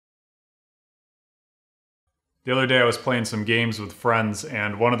The other day I was playing some games with friends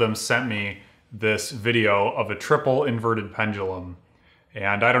and one of them sent me this video of a triple inverted pendulum.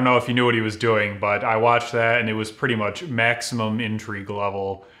 And I don't know if he knew what he was doing, but I watched that and it was pretty much maximum intrigue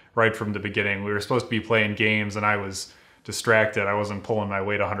level right from the beginning. We were supposed to be playing games and I was distracted. I wasn't pulling my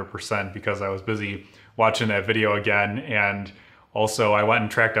weight 100% because I was busy watching that video again. And also I went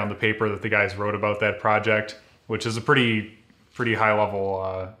and tracked down the paper that the guys wrote about that project, which is a pretty high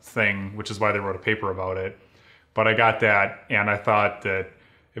level thing, which is why they wrote a paper about it. But I got that and I thought that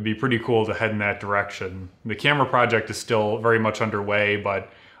it'd be pretty cool to head in that direction. The camera project is still very much underway,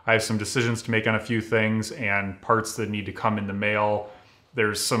 but I have some decisions to make on a few things and parts that need to come in the mail.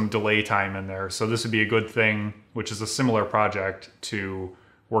 There's some delay time in there. So this would be a good thing, which is a similar project to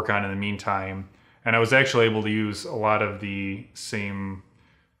work on in the meantime. And I was actually able to use a lot of the same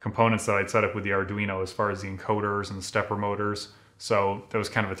components that I'd set up with the Arduino as far as the encoders and the stepper motors. So that was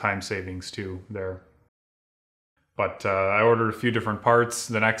kind of a time savings too there. But I ordered a few different parts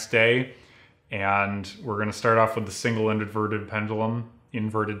the next day, and we're going to start off with the single inverted pendulum,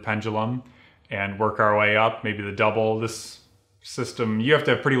 and work our way up, maybe the double. This system, you have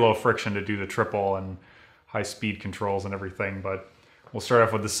to have pretty low friction to do the triple and high speed controls and everything, but we'll start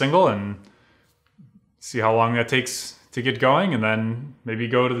off with the single and see how long that takes to get going, and then maybe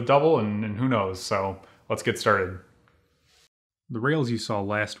go to the double, and who knows. So let's get started. The rails you saw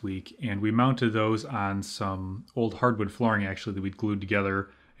last week, and we mounted those on some old hardwood flooring actually that we'd glued together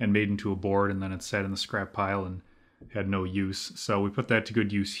and made into a board, and then it sat in the scrap pile and had no use. So we put that to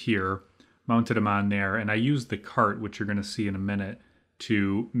good use here, mounted them on there, and I used the cart, which you're going to see in a minute,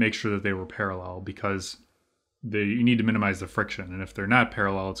 to make sure that they were parallel, because you need to minimize the friction, and if they're not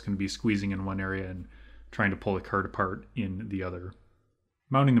parallel, it's going to be squeezing in one area and trying to pull the cart apart in the other.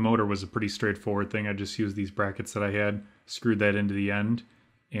 Mounting the motor was a pretty straightforward thing. I just used these brackets that I had, screwed that into the end,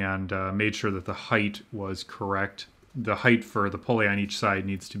 and made sure that the height was correct. The height for the pulley on each side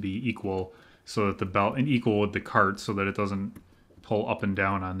needs to be equal, so that the belt, and equal with the cart, so that it doesn't pull up and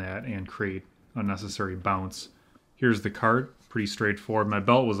down on that and create unnecessary bounce. Here's the cart, pretty straightforward. My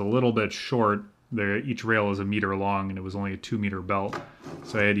belt was a little bit short. Each rail is a meter long, and it was only a 2-meter belt,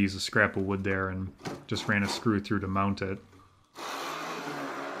 so I had to use a scrap of wood there and just ran a screw through to mount it.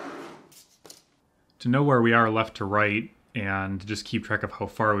 To know where we are left to right and just keep track of how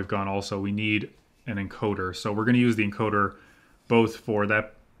far we've gone also, we need an encoder. So we're going to use the encoder both for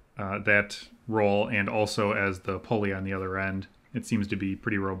that roll and also as the pulley on the other end. It seems to be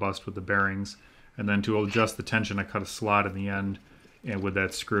pretty robust with the bearings. And then to adjust the tension, I cut a slot in the end and with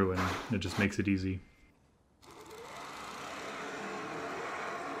that screw, and it just makes it easy.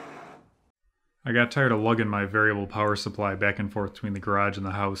 I got tired of lugging my variable power supply back and forth between the garage and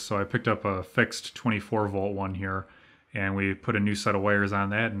the house, so I picked up a fixed 24-volt one here, and we put a new set of wires on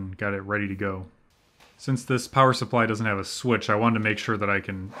that and got it ready to go. Since this power supply doesn't have a switch, I wanted to make sure that I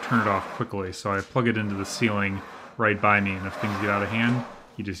can turn it off quickly, so I plug it into the ceiling right by me, and if things get out of hand,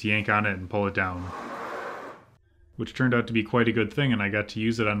 you just yank on it and pull it down. Which turned out to be quite a good thing, and I got to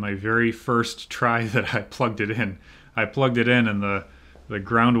use it on my very first try that I plugged it in. I plugged it in and the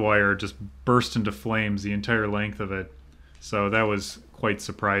ground wire just burst into flames the entire length of it. So that was quite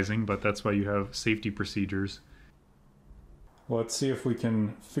surprising, but that's why you have safety procedures. Let's see if we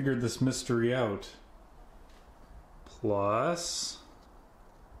can figure this mystery out. Plus,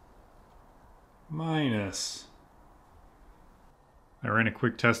 minus. I ran a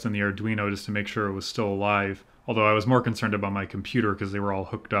quick test in the Arduino just to make sure it was still alive, although I was more concerned about my computer because they were all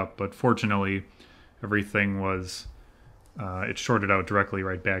hooked up, but fortunately everything was it shorted out directly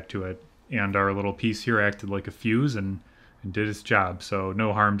right back to it, and our little piece here acted like a fuse and did its job, so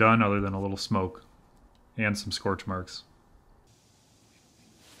no harm done other than a little smoke and some scorch marks.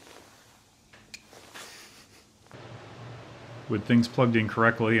 With things plugged in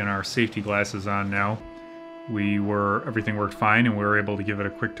correctly and our safety glasses on now, everything worked fine, and we were able to give it a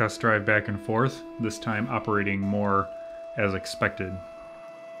quick test drive back and forth, this time operating more as expected.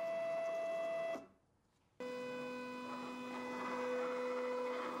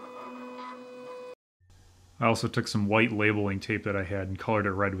 I also took some white labeling tape that I had and colored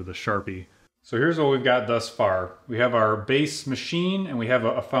it red with a Sharpie. So here's what we've got thus far. We have our base machine and we have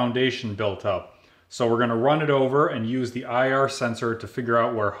a foundation built up. So we're going to run it over and use the IR sensor to figure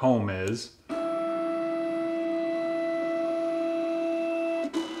out where home is.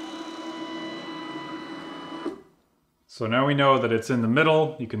 So now we know that it's in the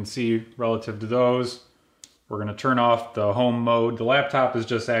middle. You can see relative to those. We're going to turn off the home mode. The laptop is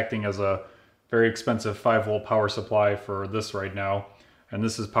just acting as a very expensive 5-volt power supply for this right now. And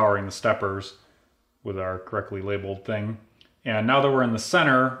this is powering the steppers with our correctly labeled thing. And now that we're in the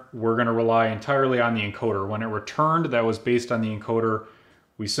center, we're going to rely entirely on the encoder. When it returned, that was based on the encoder.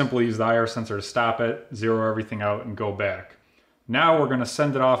 We simply use the IR sensor to stop it, zero everything out, and go back. Now we're going to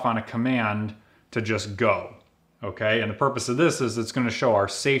send it off on a command to just go. Okay, and the purpose of this is it's going to show our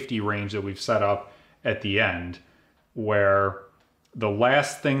safety range that we've set up at the end, where the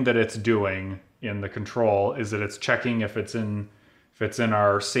last thing that it's doing in the control is that it's checking if it's in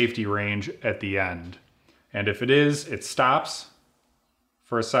our safety range at the end. And if it is, it stops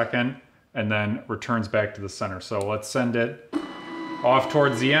for a second and then returns back to the center. So let's send it off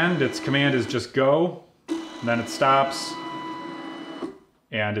towards the end. Its command is just go, and then it stops,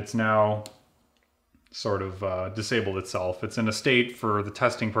 and it's now sort of disabled itself. It's in a state for the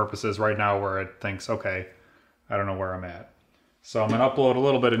testing purposes right now where it thinks, okay, I don't know where I'm at. So I'm going to upload a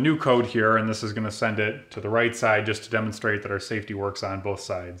little bit of new code here, and this is going to send it to the right side just to demonstrate that our safety works on both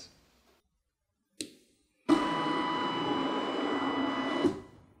sides.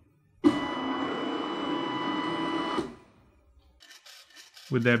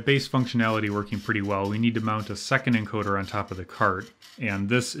 With that base functionality working pretty well, we need to mount a second encoder on top of the cart, and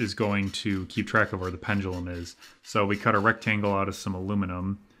this is going to keep track of where the pendulum is. So we cut a rectangle out of some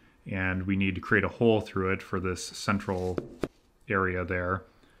aluminum, and we need to create a hole through it for this central area there.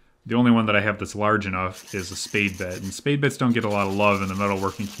 The only one that I have that's large enough is a spade bit, and spade bits don't get a lot of love in the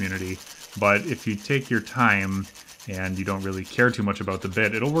metalworking community, but if you take your time and you don't really care too much about the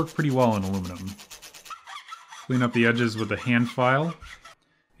bit, it'll work pretty well in aluminum. Clean up the edges with a hand file.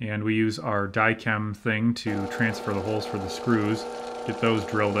 And we use our die chem thing to transfer the holes for the screws, get those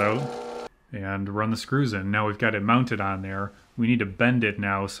drilled out, and run the screws in. Now we've got it mounted on there. We need to bend it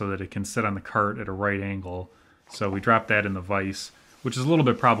now so that it can sit on the cart at a right angle. So we drop that in the vise, which is a little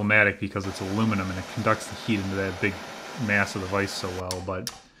bit problematic because it's aluminum and it conducts the heat into that big mass of the vise so well.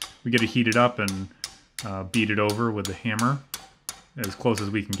 But we get it heated up and beat it over with the hammer as close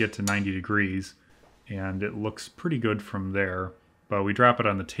as we can get to 90 degrees. And it looks pretty good from there. But we drop it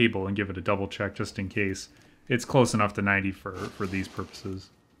on the table and give it a double check just in case. It's close enough to 90 for these purposes.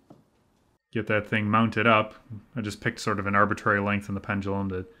 Get that thing mounted up. I just picked sort of an arbitrary length in the pendulum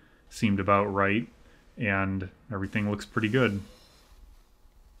that seemed about right, and everything looks pretty good.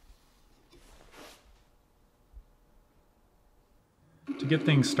 To get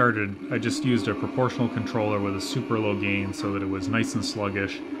things started, I just used a proportional controller with a super low gain so that it was nice and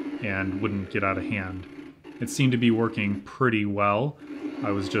sluggish and wouldn't get out of hand. It seemed to be working pretty well. I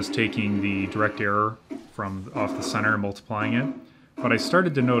was just taking the direct error from off the center and multiplying it. But I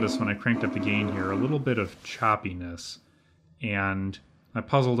started to notice when I cranked up the gain here a little bit of choppiness. And I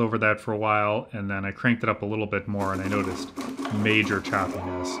puzzled over that for a while, and then I cranked it up a little bit more and I noticed major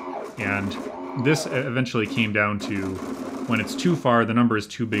choppiness. And this eventually came down to when it's too far, the number is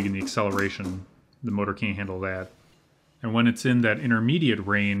too big in the acceleration. The motor can't handle that. And when it's in that intermediate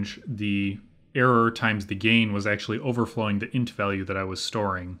range, the error times the gain was actually overflowing the int value that I was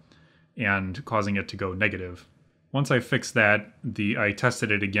storing and causing it to go negative. Once I fixed that, I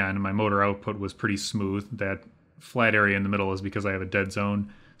tested it again, and my motor output was pretty smooth. That flat area in the middle is because I have a dead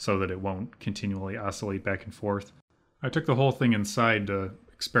zone so that it won't continually oscillate back and forth. I took the whole thing inside to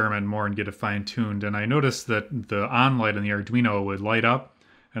experiment more and get it fine-tuned, and I noticed that the on light on the Arduino would light up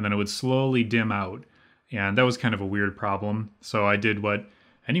and then it would slowly dim out, and that was kind of a weird problem. So I did what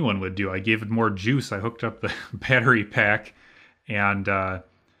anyone would do. I gave it more juice. I hooked up the battery pack, and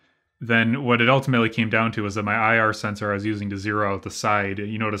then what it ultimately came down to was that my IR sensor I was using to zero out the side,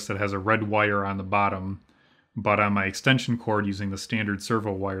 you notice that it has a red wire on the bottom, but on my extension cord using the standard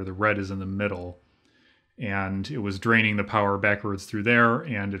servo wire, the red is in the middle. And it was draining the power backwards through there,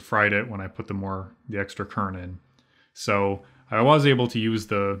 and it fried it when I put the extra current in. So I was able to use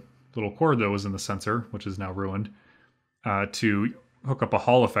the little cord that was in the sensor, which is now ruined, to hook up a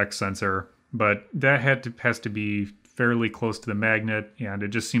Hall effect sensor, but that has to be fairly close to the magnet, and it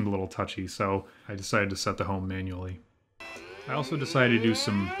just seemed a little touchy, so I decided to set the home manually. I also decided to do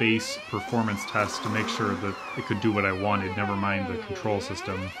some base performance tests to make sure that it could do what I wanted, never mind the control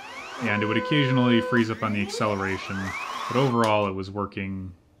system. And it would occasionally freeze up on the acceleration, but overall it was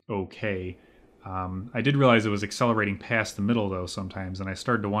working okay. I did realize it was accelerating past the middle though sometimes, and I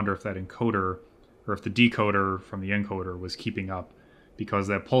started to wonder if that encoder, or if the decoder from the encoder was keeping up, because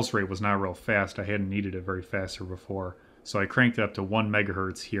that pulse rate was not real fast. I hadn't needed it very fast here before. So I cranked it up to 1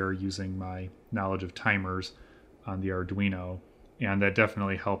 megahertz here using my knowledge of timers on the Arduino, and that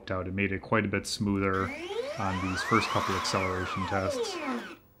definitely helped out. It made it quite a bit smoother on these first couple acceleration tests.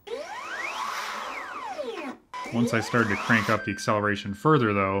 Once I started to crank up the acceleration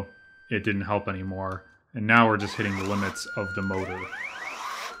further though, it didn't help anymore, and now we're just hitting the limits of the motor.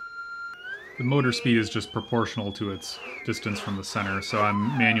 The motor speed is just proportional to its distance from the center, so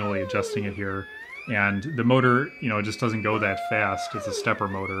I'm manually adjusting it here. And the motor, you know, it just doesn't go that fast. It's a stepper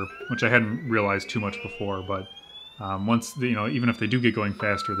motor, which I hadn't realized too much before, but once, you know, even if they do get going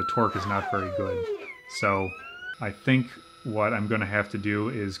faster, the torque is not very good. So I think what I'm going to have to do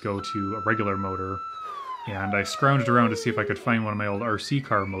is go to a regular motor, and I scrounged around to see if I could find one of my old RC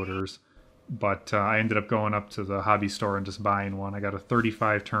car motors, but I ended up going up to the hobby store and just buying one. I got a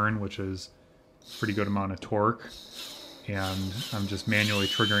 35 turn, which is a pretty good amount of torque, and I'm just manually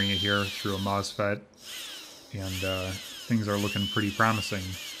triggering it here through a MOSFET, and things are looking pretty promising.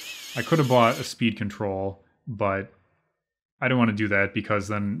 I could have bought a speed control, but I don't want to do that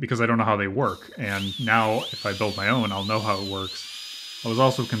because I don't know how they work, and now if I build my own, I'll know how it works. I was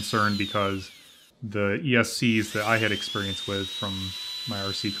also concerned because the ESCs that I had experience with from my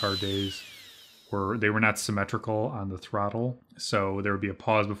RC car days they were not symmetrical on the throttle, so there would be a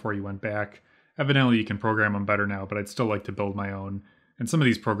pause before you went back. Evidently you can program them better now, but I'd still like to build my own, and some of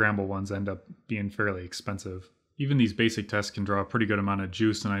these programmable ones end up being fairly expensive. Even these basic tests can draw a pretty good amount of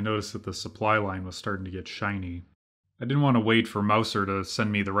juice, and I noticed that the supply line was starting to get shiny. I didn't want to wait for Mouser to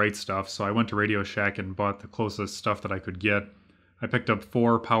send me the right stuff, so I went to Radio Shack and bought the closest stuff that I could get. I picked up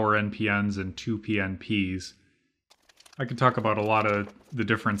 4 power NPNs and 2 PNPs. I could talk about a lot of the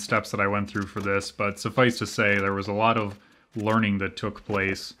different steps that I went through for this, but suffice to say there was a lot of learning that took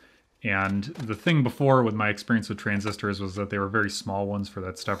place. And the thing before with my experience with transistors was that they were very small ones for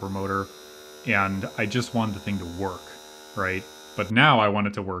that stepper motor, and I just wanted the thing to work, right? But now I want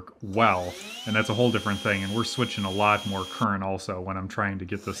it to work well, and that's a whole different thing, and we're switching a lot more current also when I'm trying to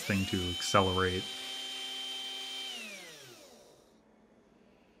get this thing to accelerate.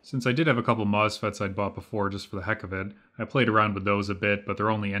 Since I did have a couple MOSFETs I'd bought before just for the heck of it, I played around with those a bit, but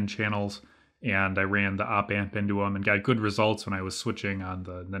they're only N channels, and I ran the op-amp into them and got good results when I was switching on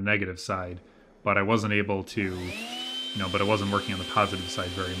the negative side, but I wasn't able to, but it wasn't working on the positive side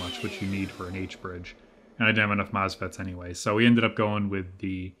very much, which you need for an H-bridge. And I didn't have enough MOSFETs anyway, so we ended up going with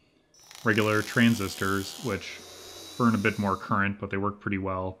the regular transistors, which burn a bit more current, but they work pretty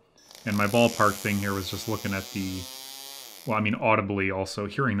well. And my ballpark thing here was just looking at audibly also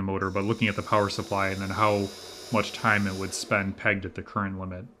hearing the motor, but looking at the power supply and then how much time it would spend pegged at the current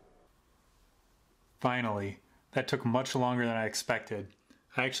limit. Finally, that took much longer than I expected.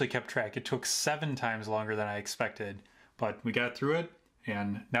 I actually kept track. It took 7 times longer than I expected, but we got through it,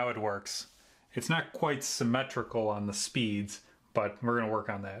 and now it works. It's not quite symmetrical on the speeds, but we're going to work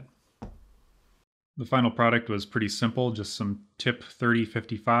on that. The final product was pretty simple, just some tip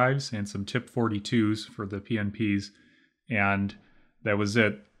 3055s and some tip 42s for the PNPs, and that was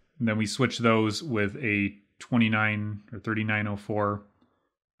it. And then we switched those with a 29 or 3904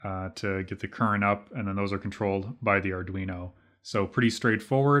 to get the current up, and then those are controlled by the Arduino. So pretty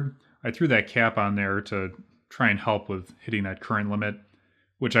straightforward. I threw that cap on there to try and help with hitting that current limit,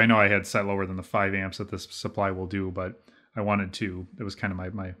 which I know I had set lower than the 5 amps that this supply will do, but I wanted to. It was kind of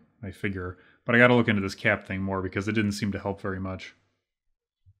my figure. But I got to look into this cap thing more because it didn't seem to help very much.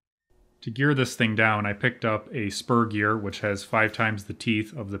 To gear this thing down, I picked up a spur gear, which has 5 times the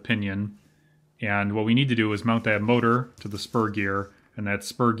teeth of the pinion. And what we need to do is mount that motor to the spur gear, and that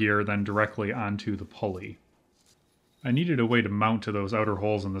spur gear then directly onto the pulley. I needed a way to mount to those outer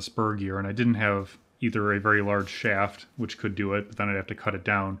holes in the spur gear, and I didn't have either a very large shaft, which could do it, but then I'd have to cut it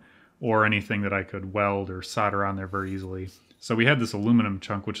down, or anything that I could weld or solder on there very easily. So we had this aluminum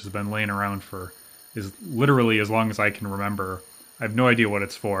chunk, which has been laying around for literally as long as I can remember. I have no idea what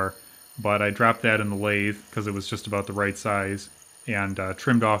it's for, but I dropped that in the lathe because it was just about the right size, and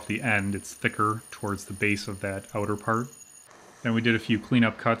trimmed off the end. It's thicker towards the base of that outer part. Then we did a few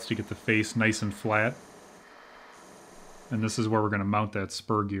cleanup cuts to get the face nice and flat. And this is where we're going to mount that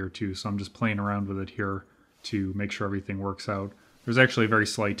spur gear to, so I'm just playing around with it here to make sure everything works out. There's actually a very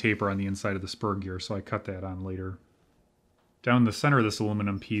slight taper on the inside of the spur gear, so I cut that on later. Down the center of this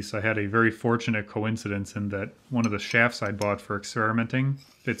aluminum piece, I had a very fortunate coincidence in that one of the shafts I bought for experimenting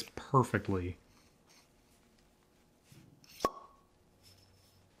fits perfectly.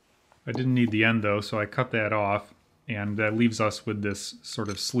 I didn't need the end though, so I cut that off, and that leaves us with this sort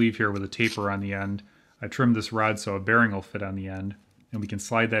of sleeve here with a taper on the end. I trimmed this rod so a bearing will fit on the end, and we can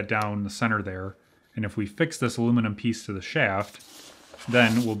slide that down the center there. And if we fix this aluminum piece to the shaft,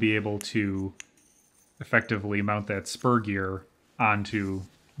 then we'll be able to effectively mount that spur gear onto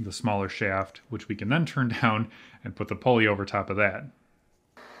the smaller shaft, which we can then turn down and put the pulley over top of that.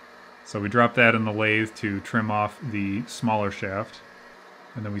 So we dropped that in the lathe to trim off the smaller shaft,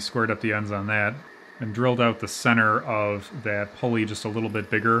 and then we squared up the ends on that and drilled out the center of that pulley just a little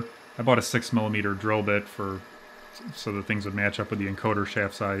bit bigger. I bought a 6mm drill bit so that things would match up with the encoder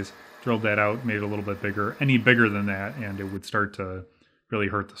shaft size. drilled that out, made it a little bit bigger. Any bigger than that, and it would start to really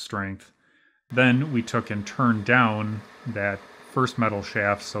hurt the strength. Then we took and turned down that first metal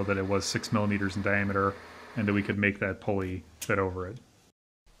shaft so that it was 6 millimeters in diameter, and that we could make that pulley fit over it.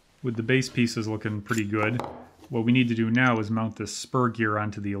 With the base pieces looking pretty good, what we need to do now is mount this spur gear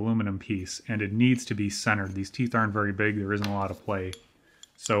onto the aluminum piece, and it needs to be centered. These teeth aren't very big, there isn't a lot of play.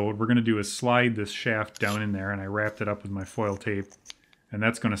 So what we're going to do is slide this shaft down in there, and I wrapped it up with my foil tape, and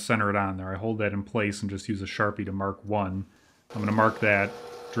that's going to center it on there. I hold that in place and just use a Sharpie to mark one. I'm going to mark that,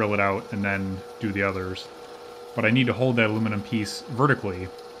 drill it out, and then do the others. But I need to hold that aluminum piece vertically,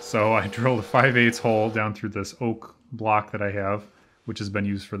 so I drilled a 5/8 hole down through this oak block that I have, which has been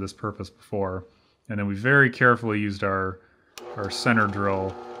used for this purpose before. And then we very carefully used our center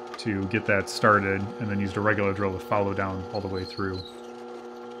drill to get that started, and then used a regular drill to follow down all the way through.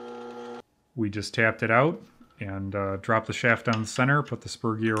 We just tapped it out and dropped the shaft down the center, put the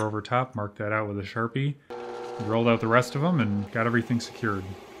spur gear over top, marked that out with a Sharpie, drilled out the rest of them, and got everything secured.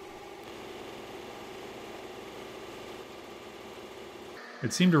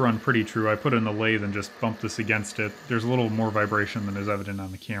 It seemed to run pretty true. I put it in the lathe and just bumped this against it. There's a little more vibration than is evident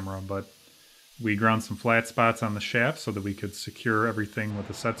on the camera, but we ground some flat spots on the shaft so that we could secure everything with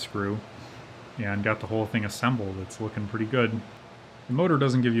a set screw, and got the whole thing assembled. It's looking pretty good. The motor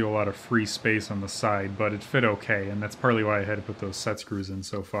doesn't give you a lot of free space on the side, but it fit okay, and that's partly why I had to put those set screws in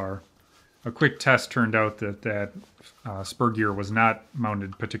so far. A quick test turned out that spur gear was not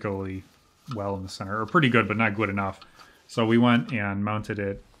mounted particularly well in the center, or pretty good, but not good enough. So we went and mounted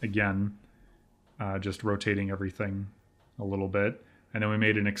it again, just rotating everything a little bit. And then we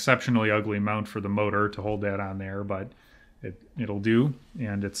made an exceptionally ugly mount for the motor to hold that on there, but it'll do,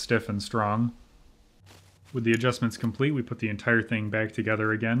 and it's stiff and strong. With the adjustments complete, we put the entire thing back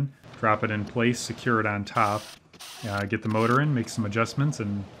together again, drop it in place, secure it on top, get the motor in, make some adjustments,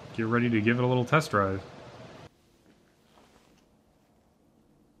 and get ready to give it a little test drive.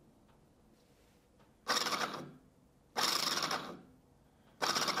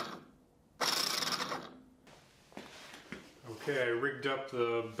 Okay, I rigged up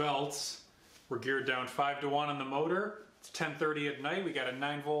the belts. We're geared down 5-to-1 on the motor. It's 10:30 at night. We got a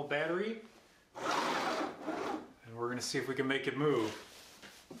 9-volt battery. And we're going to see if we can make it move.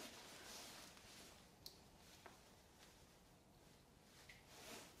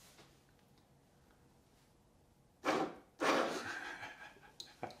 And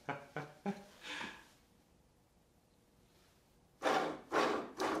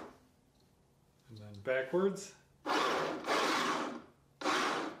then backwards.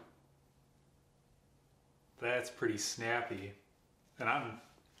 That's pretty snappy. And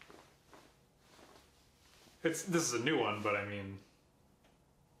this is a new one, but I mean,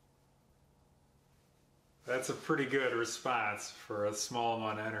 that's a pretty good response for a small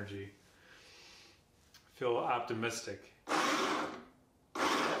amount of energy. I feel optimistic.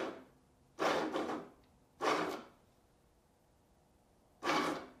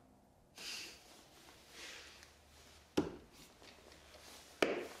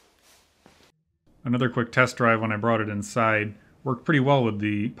 Another quick test drive when I brought it inside. Worked pretty well with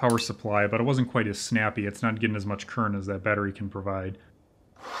the power supply, but it wasn't quite as snappy. It's not getting as much current as that battery can provide.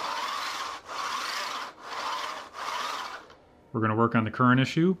 We're going to work on the current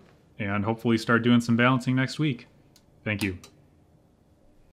issue and hopefully start doing some balancing next week. Thank you.